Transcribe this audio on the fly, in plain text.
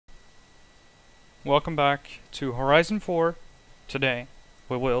Welcome back to Horizon 4. Today,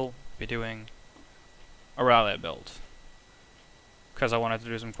 we will be doing a rally build. Because I wanted to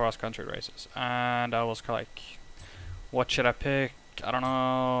do some cross-country races. And I was like, what should I pick? I don't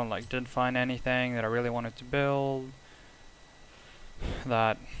know, like didn't find anything that I really wanted to build.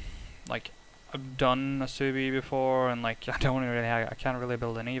 That, like, I've done a Subi before, and like, I can't really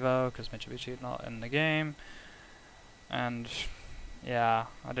build an Evo, because Mitsubishi is not in the game. And yeah,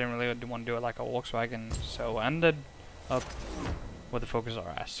 I didn't really want to do it like a Volkswagen, so I ended up with the Focus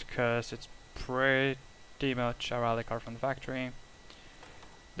RS, because it's pretty much a rally car from the factory.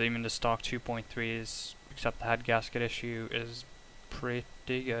 Even the stock 2.3 is, except the head gasket issue, is pretty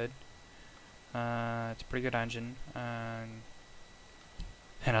good. It's a pretty good engine, and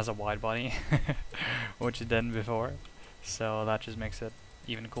it has a wide body, which it didn't before, so that just makes it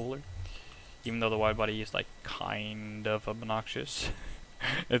even cooler. Even though the wide body is like kind of obnoxious.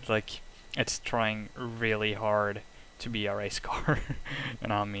 It's like, it's trying really hard to be a race car.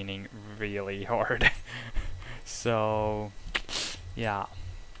 And I'm meaning really hard. So, yeah.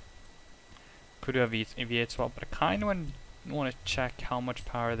 Could do a V8 swap, but I kind of want to check how much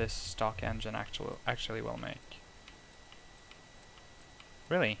power this stock engine actually will make.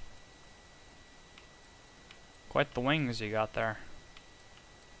 Really? Quite the wings you got there.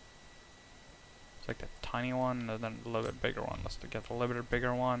 It's like the tiny one, and then a little bit bigger one. Let's get a little bit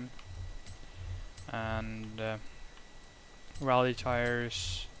bigger one. And rally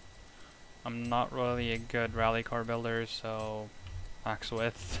tires. I'm not really a good rally car builder, so max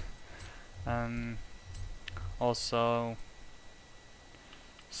width. Also,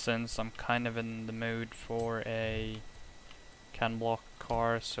 since I'm kind of in the mood for a can block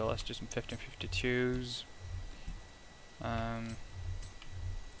car, so let's do some 1552s.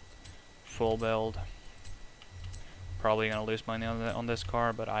 Full build. Probably gonna lose money on this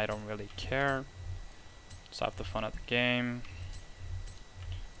car, but I don't really care. Let's have the fun of the game.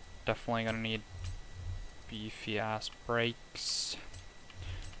 Definitely gonna need beefy ass brakes,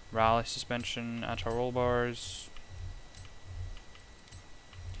 rally suspension, anti-roll bars,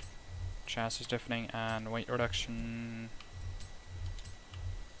 chassis stiffening, and weight reduction.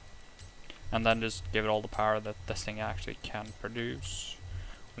 And then just give it all the power that this thing actually can produce,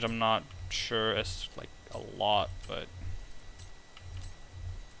 which I'm not sure is like a lot, but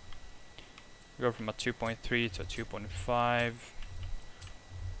go from a 2.3 to a 2.5.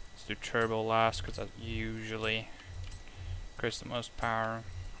 Let's do turbo last, because that usually creates the most power.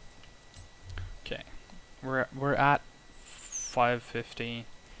 Okay, we're at 550.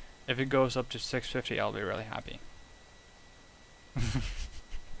 If it goes up to 650, I'll be really happy.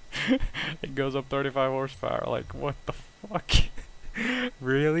 It goes up 35 horsepower. Like, what the fuck?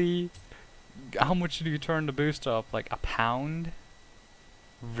 Really? How much do you turn the boost up? Like a pound?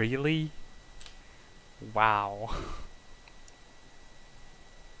 Really? Wow.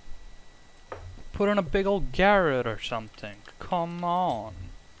 Put on a big old Garrett or something. Come on.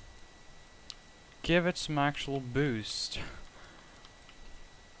 Give it some actual boost.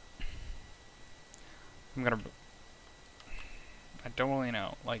 I don't really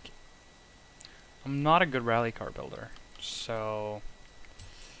know. Like, I'm not a good rally car builder, so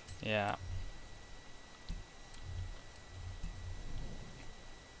yeah.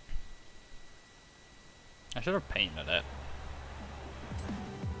 I should have painted it.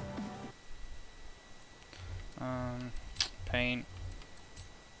 Paint.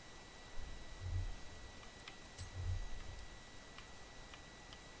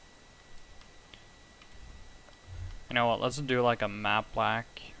 You know what, let's do like a matte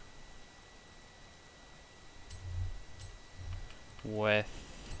black with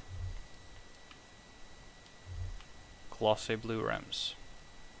glossy blue rims.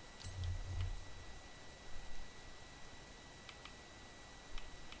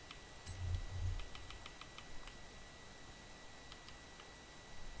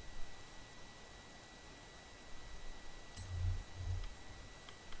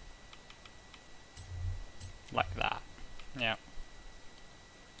 Like that. Yeah.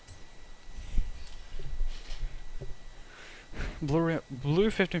 Blue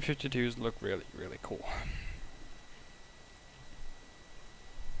 1552s look really, really cool.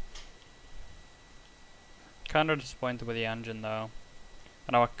 Kinda disappointed with the engine though.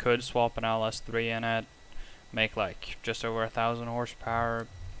 I know I could swap an LS3 in it, make like just over 1,000 horsepower.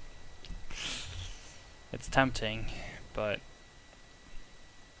 It's tempting, but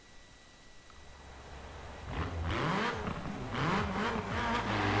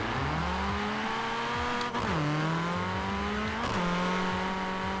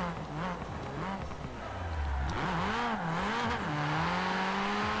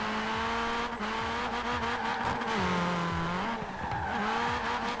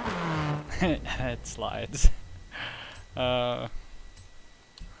It slides. I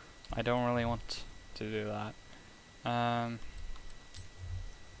don't really want to do that.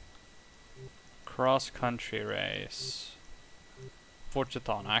 Cross-country race.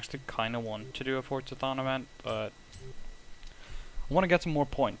 Forzathon. I actually kind of want to do a Forzathon event, but I want to get some more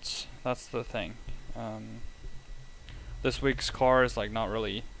points. That's the thing. This week's car is like not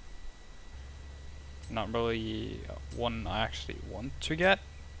really one I actually want to get.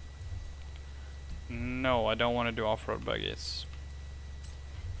 No, I don't want to do off-road buggies.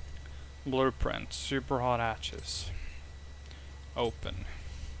 Blueprint, super hot hatches. Open.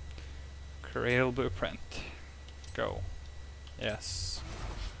 Create a blueprint. Go. Yes.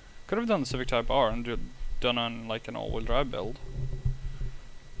 Could have done the Civic Type R and done on like an all-wheel drive build.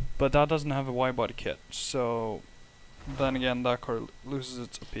 But that doesn't have a wide-body kit, so then again that car loses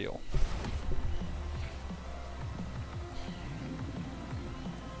its appeal.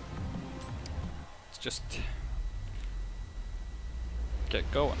 Let's just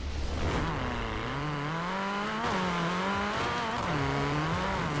get going.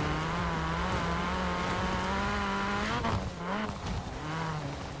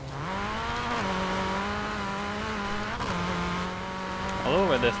 I love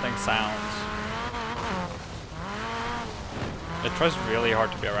the way this thing sounds. It tries really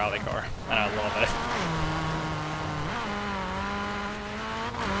hard to be a rally car, and I love it.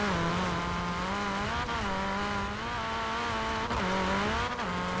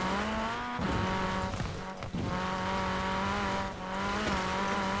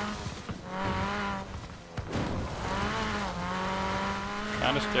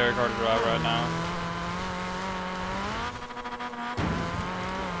 Kinda scary car to drive right now.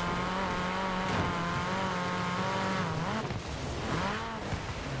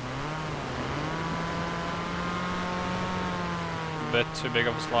 Bit too big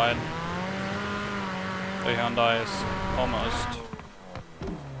of a slide. The Hyundai is almost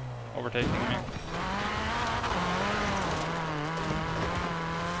overtaking me.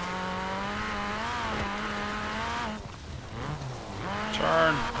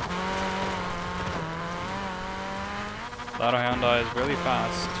 Turn! That Hyundai is really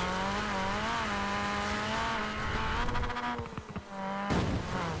fast.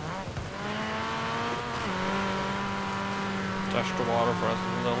 Touch the water for as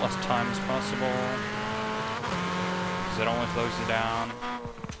little less time as possible, because it only slows you down.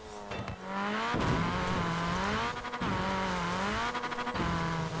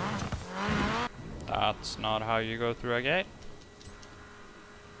 That's not how you go through a gate.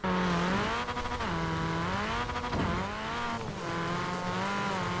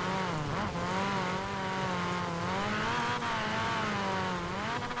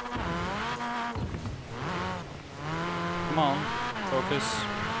 Come on, focus.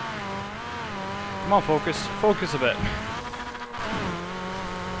 Come on, focus. Focus a bit.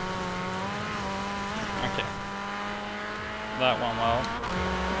 Okay. That went well.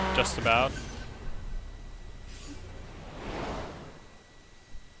 Just about.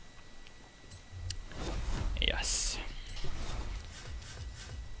 Yes.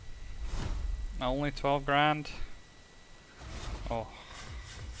 Only 12 grand. Oh,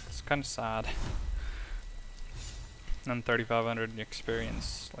 it's kind of sad. And 3,500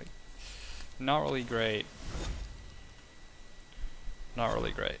 experience, like, not really great. Not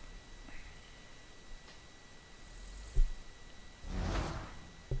really great.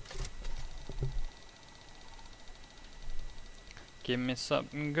 Give me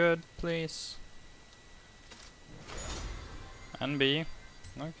something good, please. And B.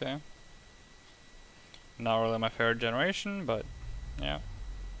 Okay. Not really my favorite generation, but yeah.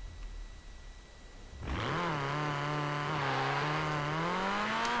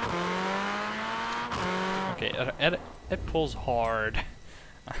 Okay, it pulls hard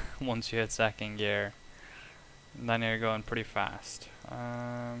once you hit second gear. And then you're going pretty fast.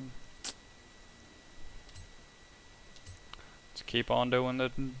 Let's keep on doing the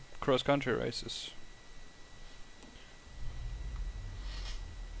cross-country races.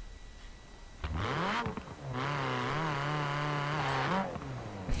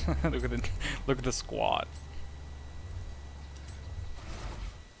 look at the squat.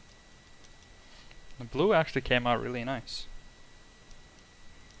 The blue actually came out really nice.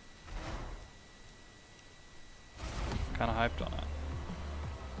 Kinda hyped on it.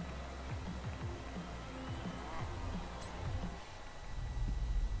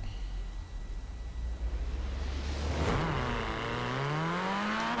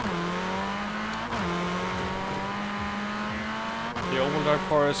 The all-wheel drive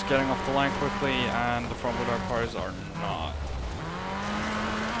cars getting off the line quickly, and the front-wheel drive cars are not.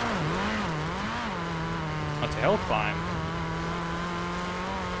 That's a hill climb.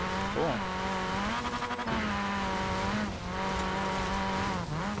 Cool.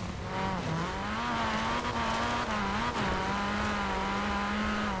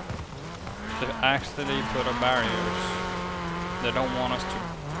 They've actually put up barriers. They don't want us to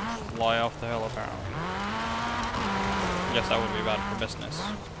fly off the hill, apparently. I guess that would be bad for business.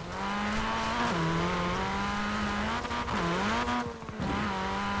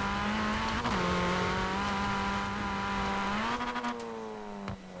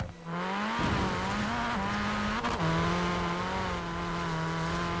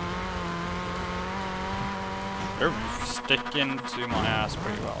 They're sticking to my ass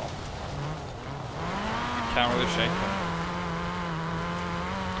pretty well. Can't really shake them.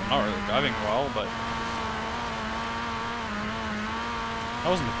 I'm not really driving well, but that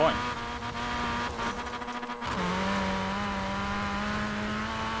wasn't the point.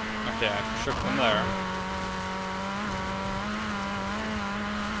 Okay, I shook them there.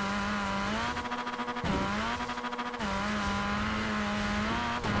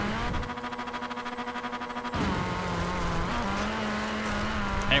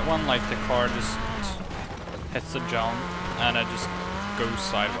 Ain't one like the car just hits the jump and it just goes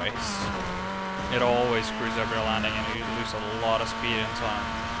sideways. It always screws up your landing and you lose a lot of speed and time.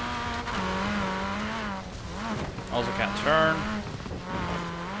 Also can't turn.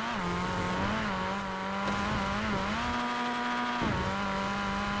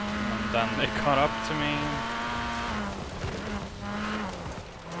 And then they caught up to me.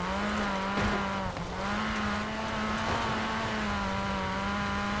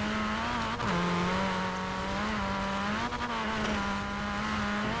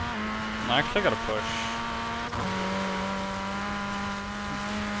 I actually gotta push.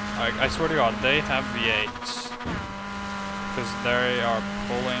 I swear to God, they have V8s. Because they are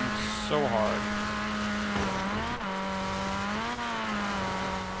pulling so hard.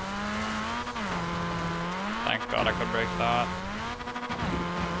 Thank God I could break that.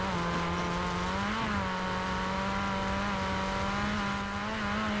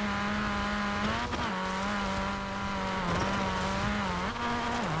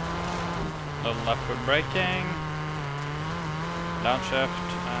 Little left foot braking, downshift,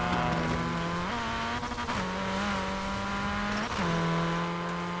 and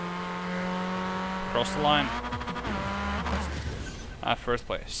cross the line at first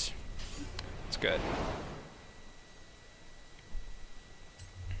place. It's good.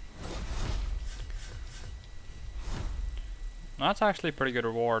 That's actually a pretty good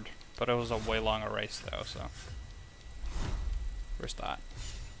reward, but it was a way longer race though, so where's that?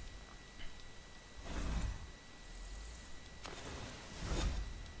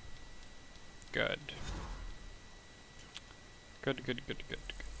 Good. Good.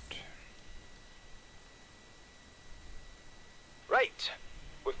 Right.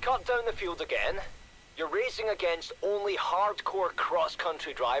 We've cut down the field again. You're racing against only hardcore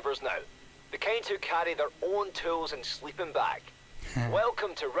cross-country drivers now. The kind who carry their own tools and sleeping bag.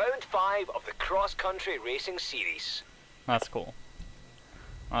 Welcome to round 5 of the cross-country racing series. That's cool.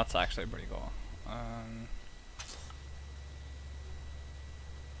 That's actually pretty cool.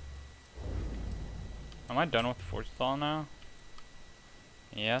 Am I done with the Forza now?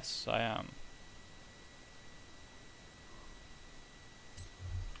 Yes, I am.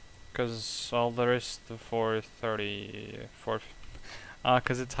 Because all there is the 4:30...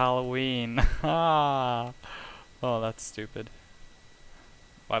 cause it's Halloween. Ah! Oh, that's stupid.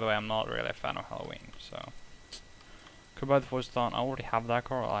 By the way, I'm not really a fan of Halloween, so... Could buy the Forza. I already have that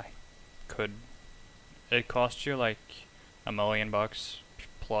car. I could. It costs you like $1 million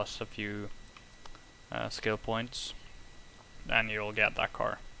plus a few skill points, and you'll get that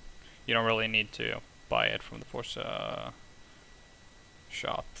car. You don't really need to buy it from the Forza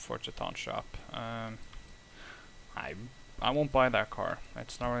shop, Forza-thon shop. I won't buy that car.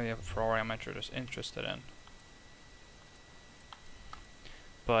 It's not really a Ferrari I'm interested in.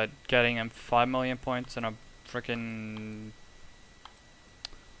 But getting him 5 million points in a frickin'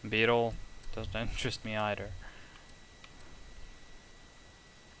 Beetle doesn't interest me either.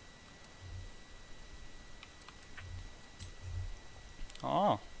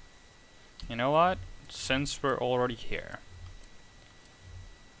 Oh, you know what? Since we're already here,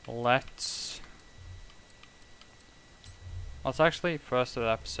 let's actually first of the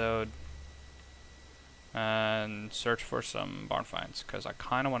episode and search for some barn finds, because I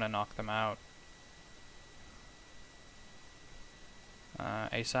kind of want to knock them out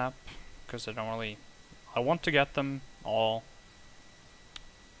ASAP, because I want to get them all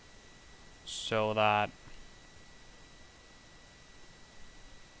so that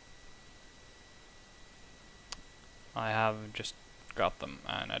I have just got them,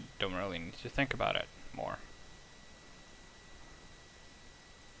 and I don't really need to think about it more.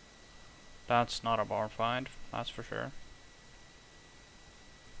 That's not a bar find, that's for sure.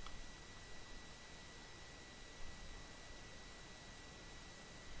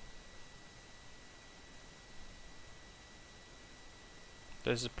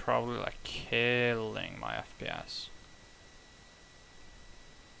 This is probably like killing my FPS.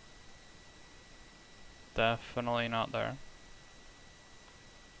 Definitely not there.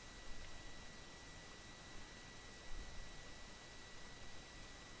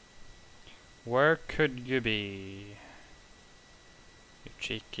 Where could you be? You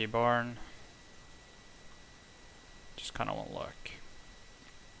cheeky barn. Just kinda won't look.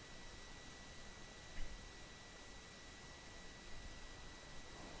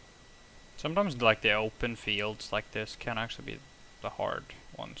 Sometimes like the open fields like this can actually be the hard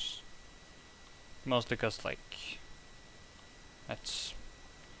ones. Mostly because like it's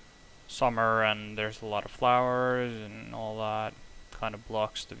summer and there's a lot of flowers and all that kind of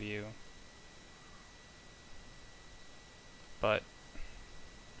blocks the view. But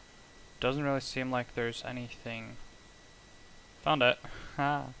doesn't really seem like there's anything. Found it.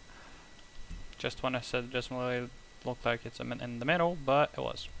 Just when I said it doesn't really look like it's in the middle, but it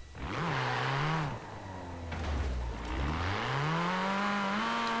was.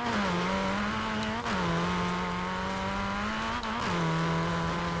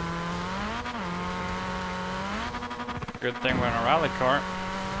 Good thing we're in a rally car.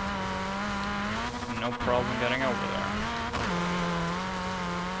 No problem getting over there.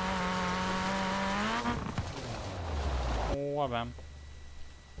 Oh, bam.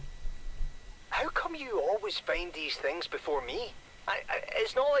 How come you always find these things before me?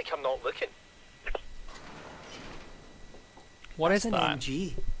 It's not like I'm not looking. What is That's that? an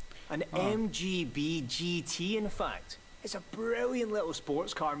MG. An MGB GT, in fact. It's a brilliant little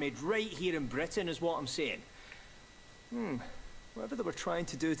sports car made right here in Britain, is what I'm saying. Whatever they were trying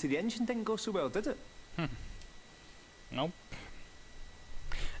to do to the engine didn't go so well, did it? Nope.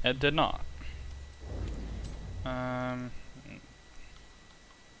 It did not.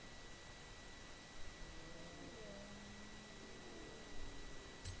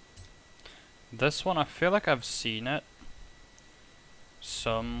 This one, I feel like I've seen it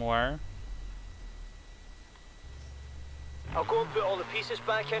somewhere. I'll go and put all the pieces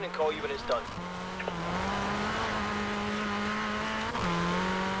back in and call you when it's done.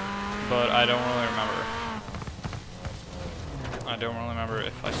 But I don't really remember. I don't really remember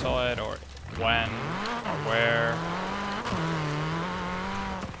if I saw it or when or where.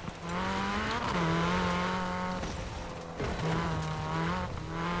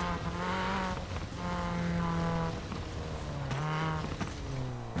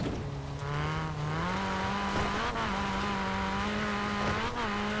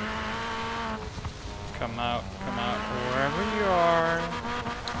 Come out, wherever you are.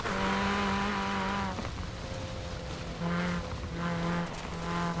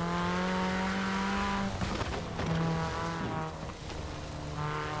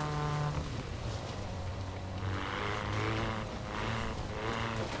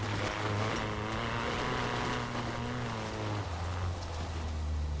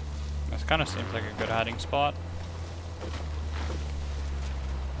 This kind of seems like a good hiding spot.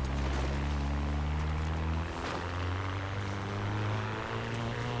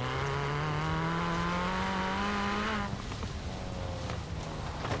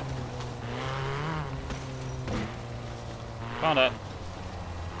 Found it.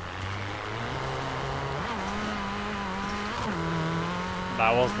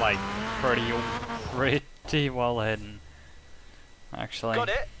 That was like pretty well hidden, actually. Got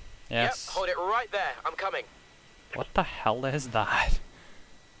it? Yes. Yep, hold it right there. I'm coming. What the hell is that?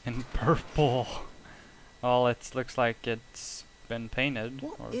 In purple. Well, it looks like it's been painted.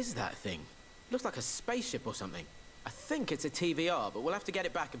 What is that thing? Looks like a spaceship or something. I think it's a TVR, but we'll have to get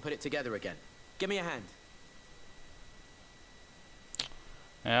it back and put it together again. Give me a hand.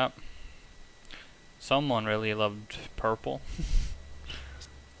 Yep. Someone really loved purple.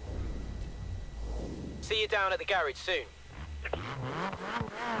 See you down at the garage soon.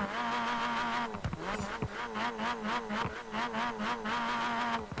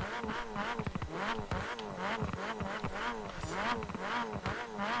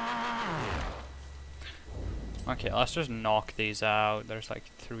 Okay, let's just knock these out. There's like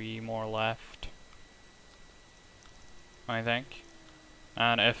 3 more left, I think.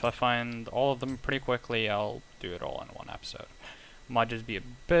 And if I find all of them pretty quickly, I'll do it all in one episode. Might just be a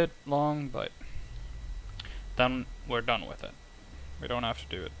bit long, but then we're done with it. We don't have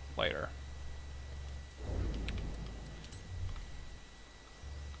to do it later.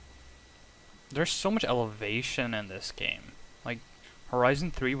 There's so much elevation in this game. Like,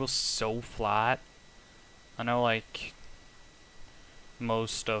 Horizon 3 was so flat. I know, like,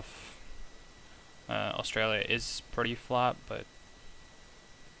 most of Australia is pretty flat, but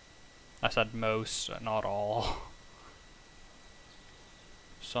I said most, not all.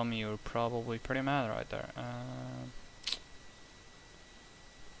 Some of you are probably pretty mad right there.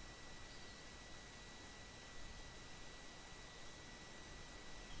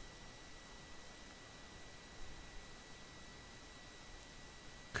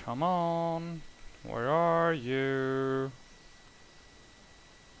 Come on, where are you?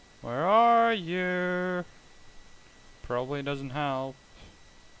 Where are you? Probably doesn't help.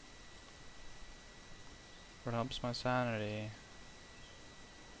 What helps my sanity?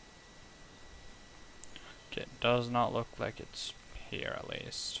 Okay, it does not look like it's here at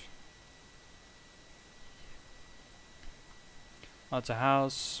least. Oh, it's a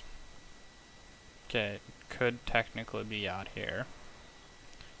house. Okay, it could technically be out here.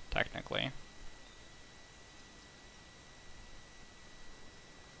 Technically.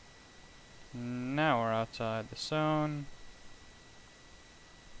 Now we're outside the zone.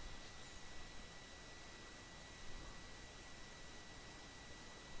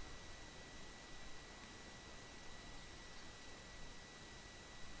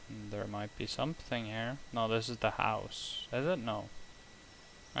 There might be something here. No, this is the house. Is it? No.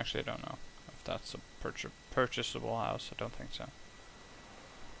 Actually, I don't know if that's a purchasable house. I don't think so.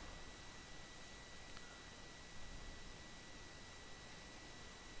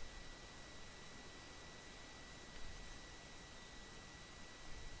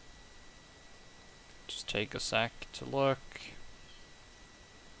 Just take a sec to look.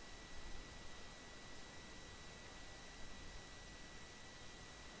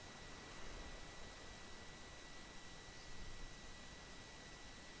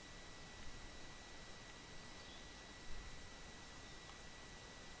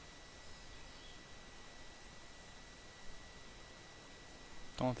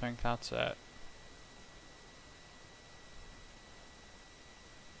 Don't think that's it.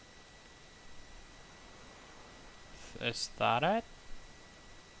 Is that it?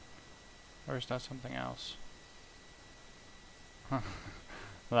 Or is that something else?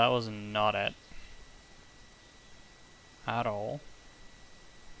 That was not it. At all.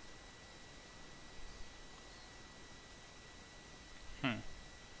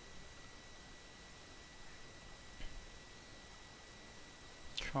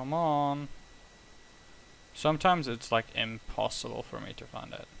 Come on. Sometimes it's like impossible for me to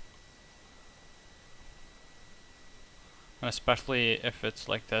find it. And especially if it's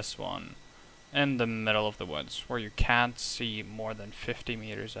like this one, in the middle of the woods, where you can't see more than 50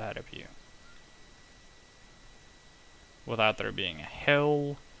 meters ahead of you. Without there being a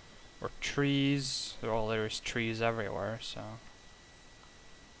hill, or trees. Well, there's trees everywhere, so.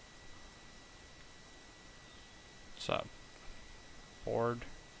 What's up? Bored?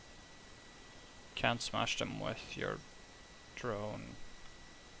 Can't smash them with your drone.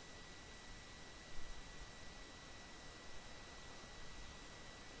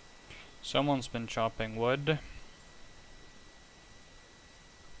 Someone's been chopping wood. I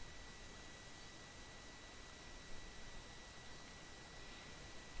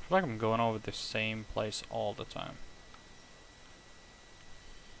feel like I'm going over the same place all the time.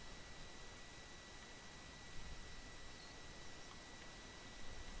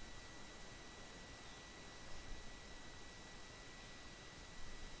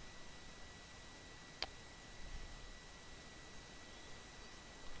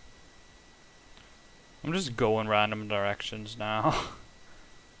 I'm just going random directions now.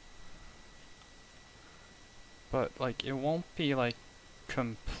 But, like, it won't be, like,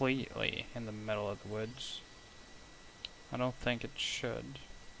 completely in the middle of the woods. I don't think it should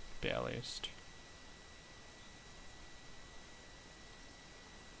be, at least.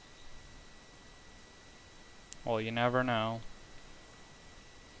 Well, you never know.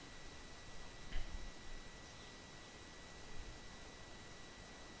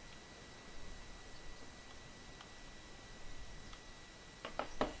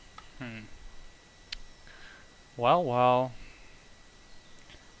 Well, well.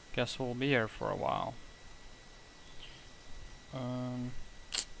 Guess we'll be here for a while.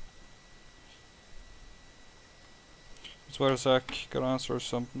 Just wait a sec, gotta answer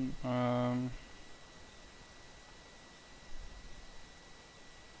something.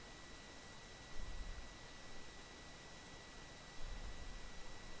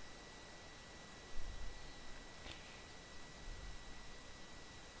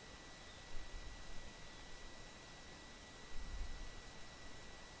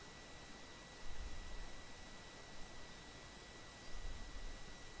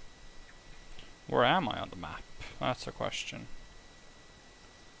 Where am I on the map? That's a question.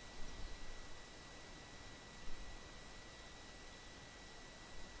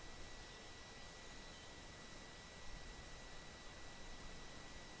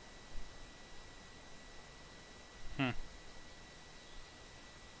 Hmm.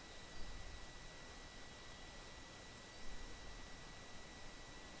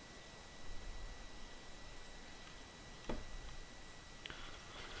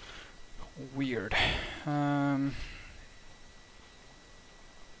 Weird.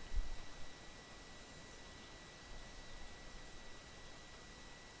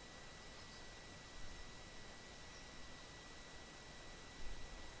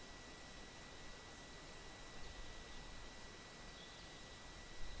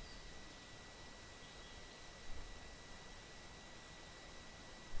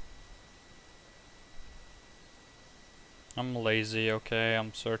 I'm lazy, okay?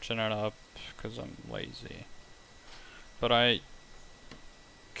 I'm searching it up because I'm lazy. But I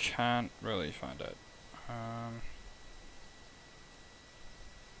can't really find it.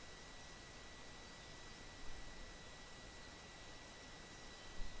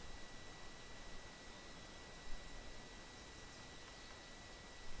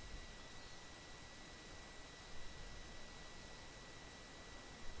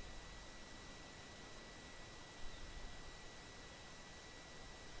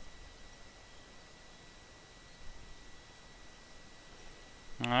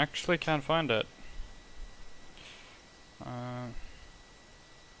 I actually can't find it.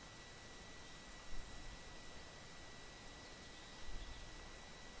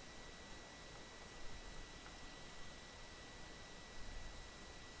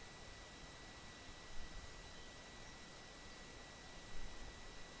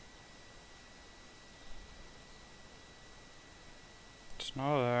 It's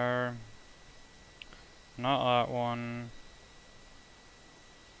not there. Not that one.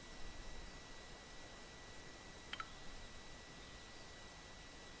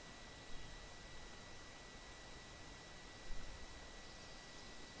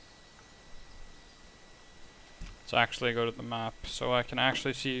 Let's actually go to the map so I can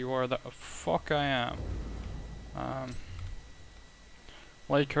actually see where the fuck I am.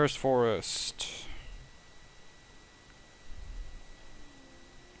 Lakehurst Forest.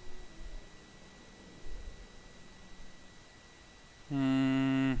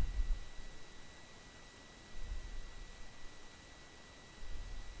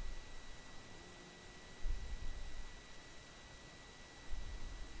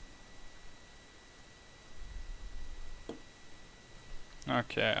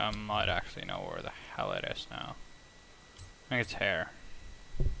 Okay, I might actually know where the hell it is now. I think it's here.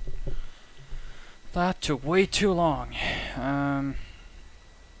 That took way too long.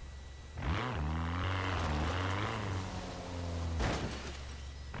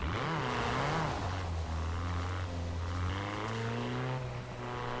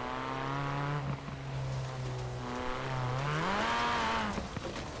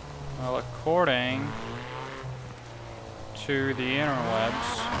 Well, according to the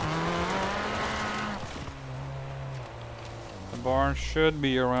interwebs, the barn should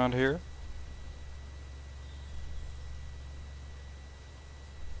be around here.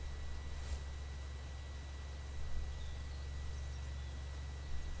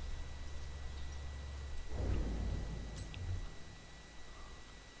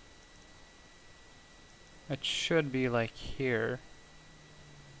 It should be like here.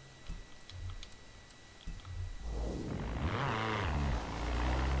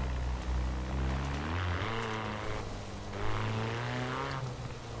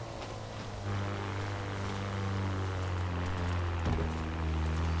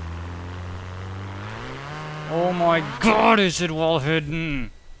 Oh my god, is it well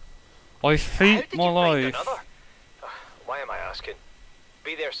hidden? I hate my life. Why am I asking?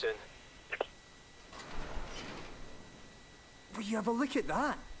 Be there soon. Will you have a look at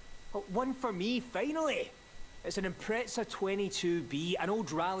that? Oh, one for me, finally! It's an Impreza 22B, an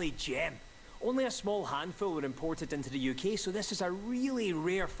old rally gem. Only a small handful were imported into the UK, so this is a really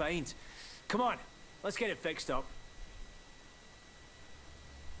rare find. Come on, let's get it fixed up.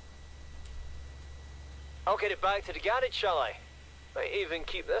 I'll get it back to the garage, shall I? Might even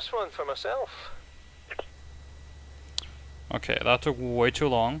keep this one for myself. Okay, that took way too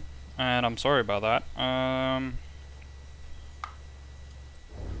long, and I'm sorry about that.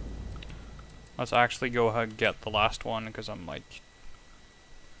 Let's actually go ahead and get the last one, because I'm like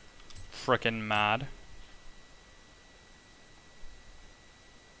frickin' mad.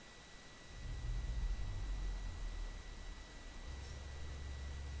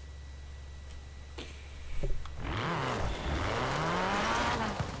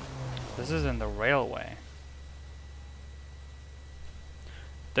 This is in the railway.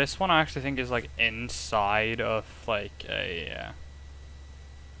 This one I actually think is like inside of like a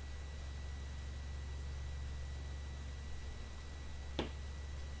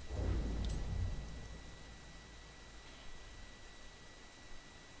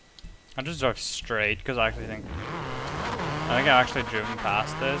I just drove straight because I think I've actually driven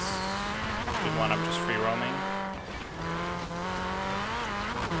past this. Did one I'm just free roaming.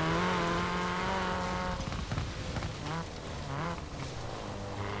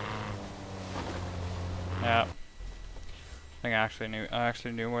 Yeah. I actually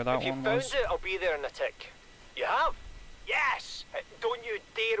knew where that If you one found was. it, I'll be there in a tick. You have? Yes! Don't you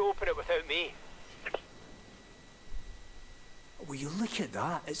dare open it without me. Will you look at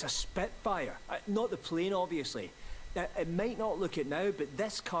that? It's a Spitfire. Not the plane, obviously. Now, it might not look it now, but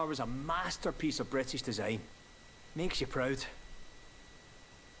this car was a masterpiece of British design. Makes you proud.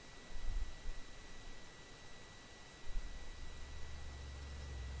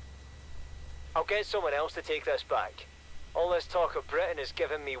 I'll get someone else to take this back. All this talk of Britain is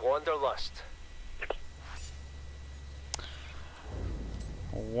giving me wanderlust.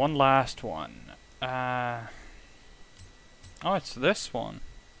 One last one. Oh, it's this one.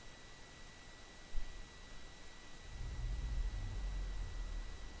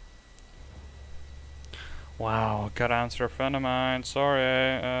 Wow, gotta answer a friend of mine.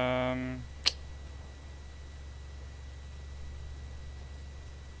 Sorry.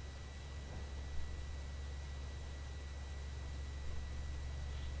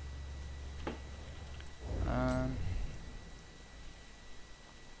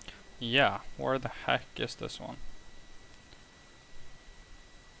 Yeah, where the heck is this one?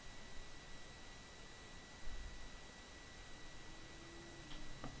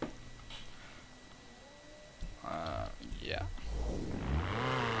 Yeah.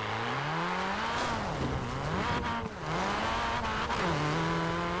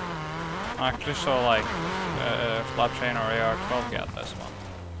 I actually saw like Slapchain or AR-12 get this one.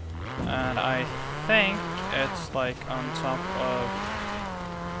 And I think it's like on top of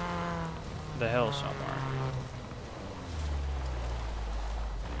the hill somewhere.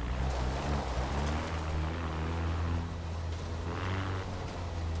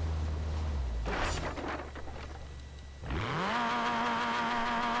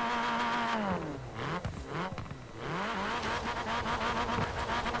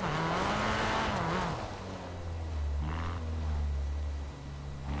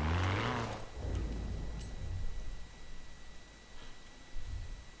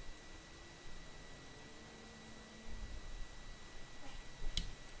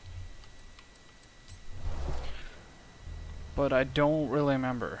 But I don't really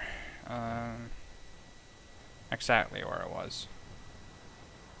remember exactly where it was.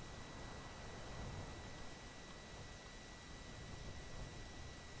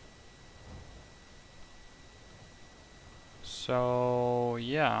 So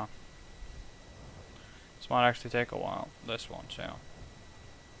yeah, this might actually take a while. This one too.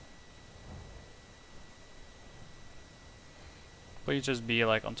 Please just be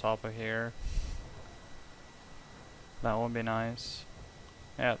like on top of here. That would be nice.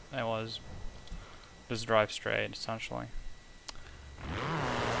 Yeah, it was. Just drive straight, essentially.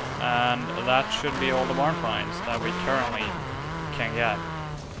 And that should be all the barn finds that we currently can get.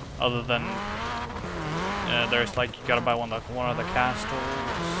 Other than there's like you gotta buy one of the castles,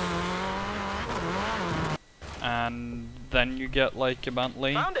 and then you get like a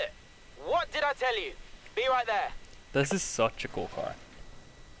Bentley. Found it! What did I tell you? Be right there. This is such a cool car.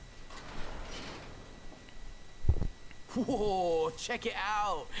 Whoa, check it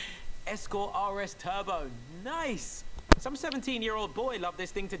out. Escort RS Turbo. Nice. Some 17-year-old boy loved this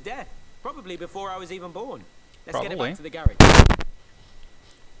thing to death. Probably before I was even born. Let's get it back to the garage.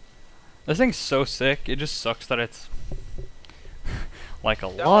 This thing's so sick. It just sucks that it's like a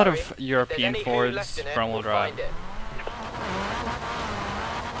lot of European Fords front-wheel drive.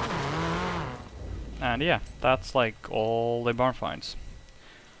 And yeah, that's like all the barn finds.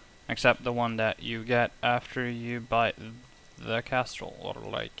 Except the one that you get after you buy the Castrol, or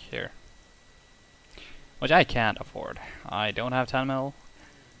like here. Which I can't afford. I don't have 10 mil,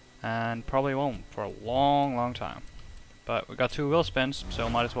 and probably won't for a long, long time. But we got 2 wheel spins, so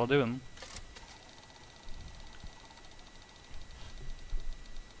might as well do them.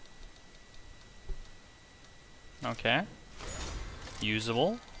 Okay.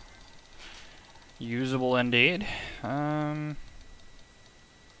 Usable. Usable indeed.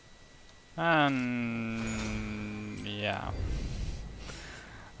 Yeah.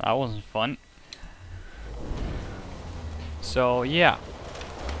 That wasn't fun. So yeah.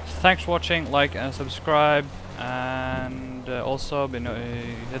 thanks for watching, like and subscribe, and also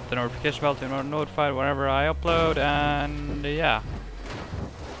hit the notification bell to be notified whenever I upload, and yeah.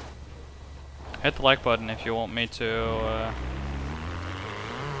 Hit the like button if you want me to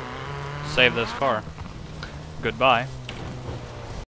save this car. Goodbye.